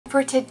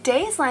For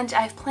today's lunch,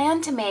 I've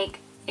planned to make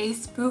a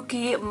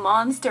spooky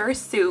monster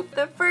soup.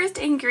 The first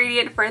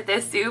ingredient for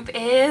this soup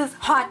is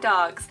hot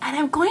dogs, and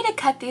I'm going to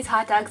cut these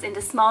hot dogs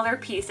into smaller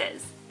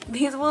pieces.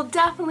 These will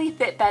definitely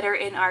fit better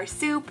in our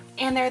soup,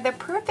 and they're the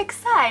perfect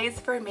size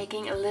for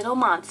making little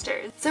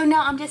monsters. So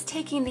now I'm just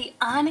taking the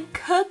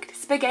uncooked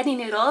spaghetti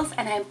noodles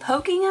and I'm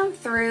poking them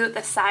through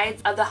the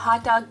sides of the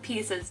hot dog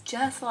pieces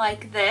just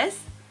like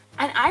this.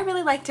 And I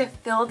really like to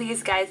fill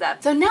these guys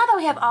up. So now that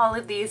we have all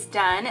of these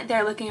done,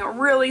 they're looking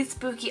really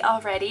spooky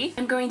already.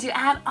 I'm going to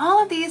add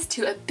all of these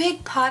to a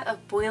big pot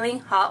of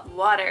boiling hot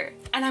water.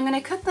 And I'm going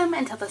to cook them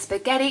until the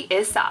spaghetti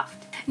is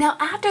soft. Now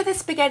after the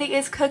spaghetti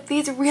is cooked,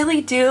 these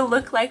really do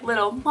look like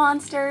little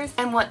monsters.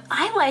 And what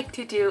I like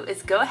to do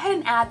is go ahead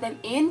and add them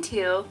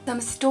into some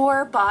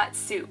store-bought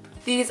soup.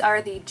 These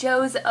are the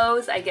Joe's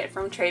O's I get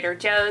from Trader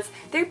Joe's.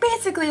 They're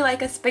basically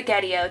like a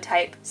SpaghettiO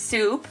type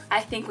soup. I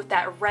think with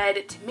that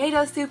red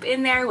tomato soup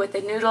in there with the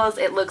noodles,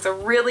 it looks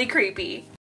really creepy.